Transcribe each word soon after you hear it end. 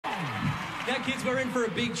Now, kids, we're in for a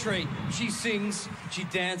big treat. She sings, she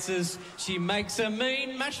dances, she makes a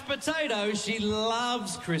mean mashed potato. She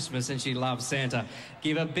loves Christmas and she loves Santa.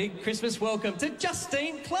 Give a big Christmas welcome to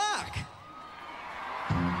Justine Clarke.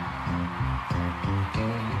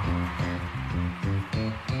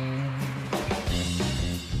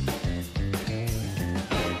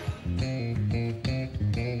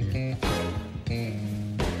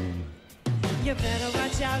 You better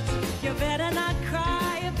watch out, you better not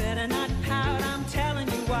cry, you better not pout, I'm telling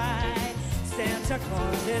you why. Santa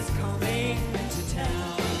Claus is coming to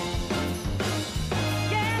town.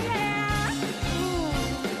 Yeah!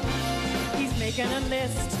 Ooh. He's making a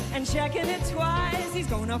list and checking it twice. He's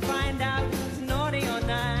gonna find out who's naughty or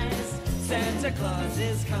nice. Santa Claus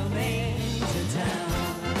is coming to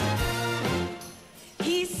town.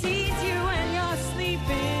 He sees you when you're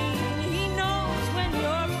sleeping. He knows when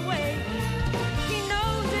you're awake.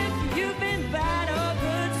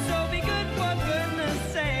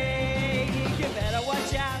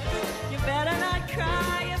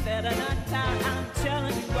 I'm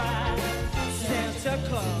telling you why. Santa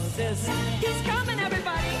Claus is... He's coming,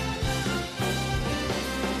 everybody!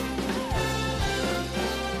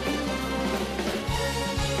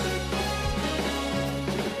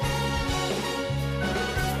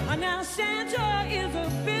 Now Santa is a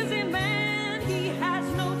busy man. He has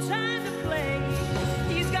no time to play.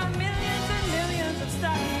 He's got millions and millions of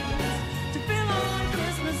stockings to fill on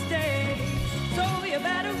Christmas Day. So you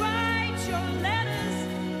better write your letters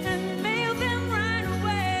and mail them right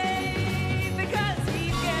away, because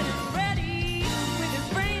he's getting ready with his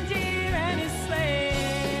reindeer and his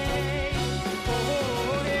sleigh.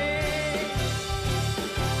 Oh, yeah.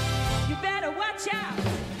 You better watch out.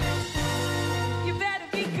 You better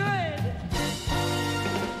be good.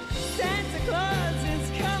 Santa Claus is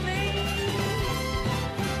coming.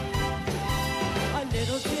 A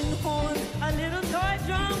little tin horn, a little toy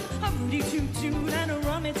drum, a Rudy toot-toot and a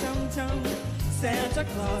rummy tum-tum. Santa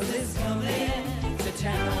Claus is coming to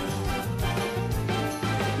town.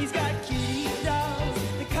 He's got cutie dolls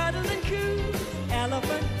that cuddle and coo,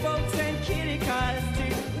 elephant boats and kitty cars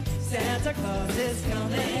too. Santa Claus is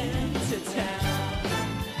coming to town.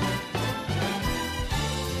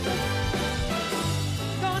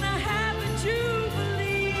 Gonna have a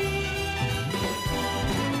jubilee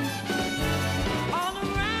all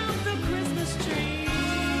around the Christmas tree.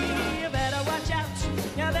 You better watch out,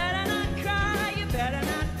 you better not cry, you better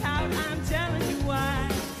not pout, I'm telling you why.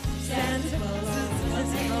 Santa Claus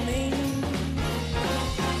is coming.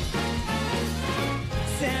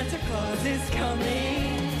 Santa Claus is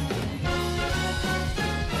coming.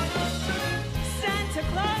 Santa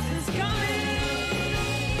Claus is coming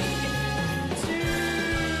to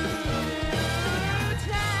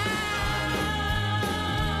town.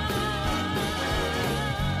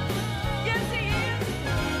 Yes, he is.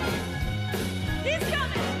 He's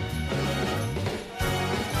coming.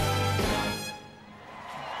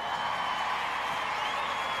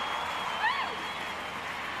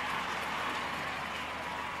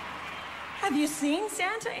 Have you seen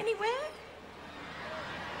Santa anywhere?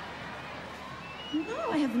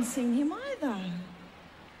 No, I haven't seen him either.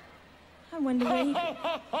 I wonder where he... Ho,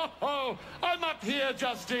 ho, ho, ho! I'm up here,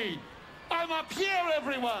 Justine. I'm up here,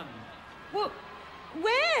 everyone. Well,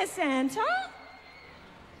 where, Santa?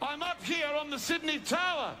 I'm up here on the Sydney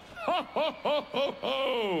Tower. Ho, ho, ho, ho,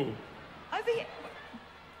 ho! Over here?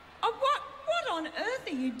 Oh, what on earth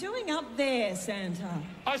are you doing up there, Santa?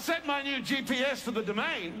 I set my new GPS to the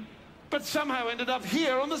domain, but somehow ended up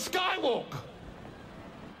here on the skywalk.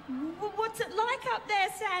 What's it like up there,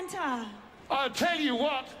 Santa? I'll tell you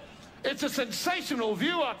what, it's a sensational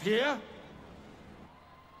view up here.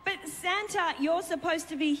 But Santa, you're supposed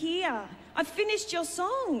to be here. I've finished your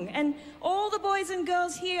song, and all the boys and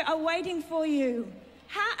girls here are waiting for you.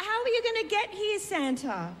 How are you going to get here,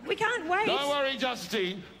 Santa? We can't wait. Don't worry,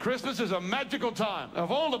 Justine. Christmas is a magical time. If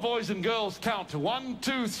all the boys and girls count to 1,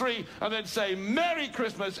 2, 3, and then say, Merry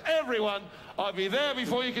Christmas, everyone, I'll be there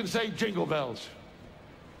before you can say jingle bells.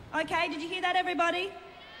 Okay, did you hear that, everybody?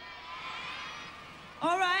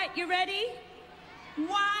 All right, you ready? 1,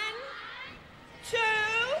 2...